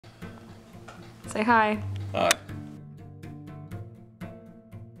Say hi. Hi.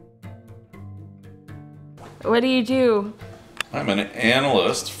 What do you do? I'm an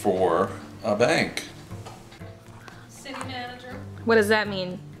analyst for a bank. City manager. What does that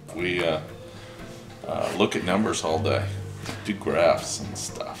mean? We look at numbers all day, do graphs and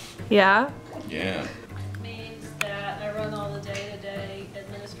stuff. Yeah? Yeah. Means that I run all the day-to-day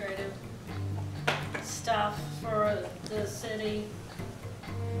administrative stuff for the city,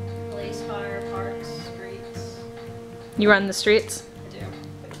 police, fire, parks, streets. You run the streets? I do.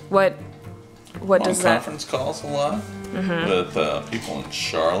 What On does that? conference calls a lot with people in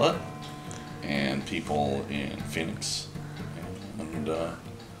Charlotte and people in Phoenix, and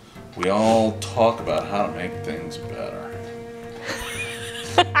we all talk about how to make things better.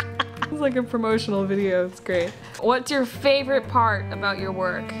 It's like a promotional video. It's great. What's your favorite part about your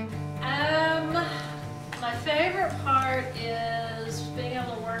work? My favorite part is being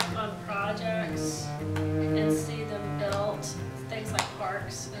able to work on projects and see them built, things like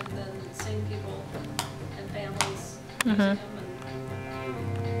parks, and then seeing people and families using them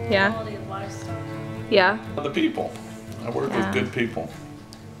and Yeah? quality of life stuff. Yeah? The people. I work Yeah. with good people.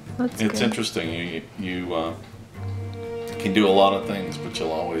 That's It's good. interesting. You can do a lot of things, but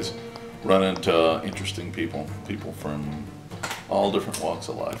you'll always run into interesting people. People from all different walks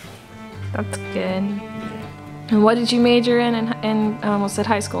of life. That's good. And what did you major in I almost said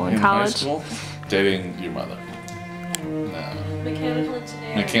high school, in college? High school, dating your mother. No. Mechanical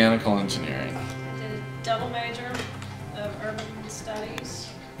engineering. Mechanical engineering. Did a double major of urban studies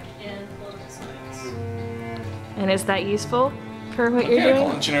and political science. And is that useful for what you're Mechanical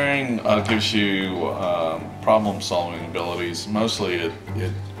doing? engineering gives you problem-solving abilities. Mostly, it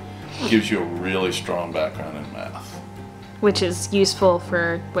gives you a really strong background in math. Which is useful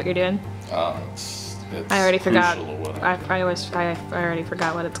for what you're doing? It's I already forgot. crucial to what I already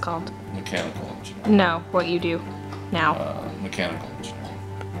forgot what it's called. mechanical engineering. No, what you do now. Mechanical engineering.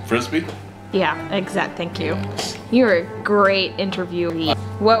 Frisbee? Yeah, exact. Thank you. You're a great interviewee.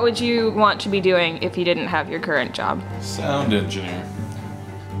 What would you want to be doing if you didn't have your current job? Sound engineer.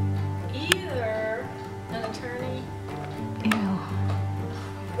 Either an attorney Ew.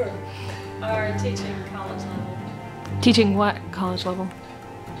 or teaching college level. Teaching what college level?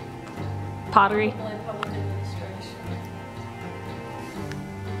 Pottery? Probably public administration.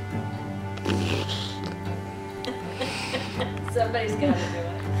 Somebody's got to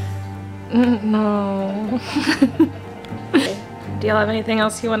do it. No. Do you have anything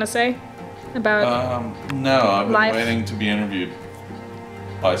else you want to say about? No, I've been Life. waiting to be interviewed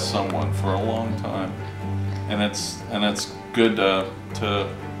by someone for a long time, and it's good to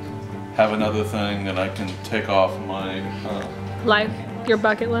have another thing that I can take off my Life, your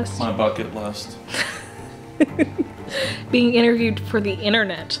bucket list? my bucket list. Being interviewed for the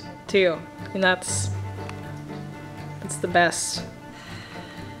internet, too. And that's the best.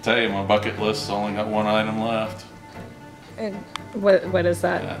 Tell you, my bucket list's only got one item left. And what is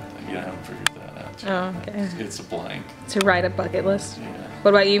that? You haven't figured that out. Oh, okay. It's a blank. To write a bucket list. Yeah.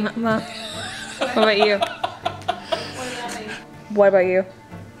 What about you, Mama? What about you? What about me? What about you?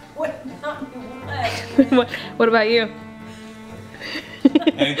 What about me? What? What about you?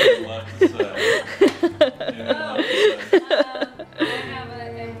 Anything left to say? Anything left to say? I have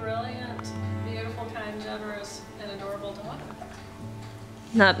a brilliant, beautiful, kind, generous, and adorable dog.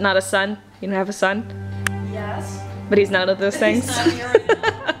 Not a son? You don't have a son? Yes. But he's none of those things? He's not here right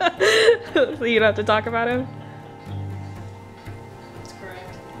now. So you don't have to talk about him? That's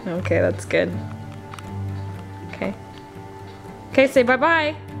correct. Okay, that's good. Okay. Okay, say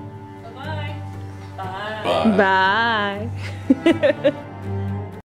bye-bye. Bye-bye. Bye. Bye. Bye.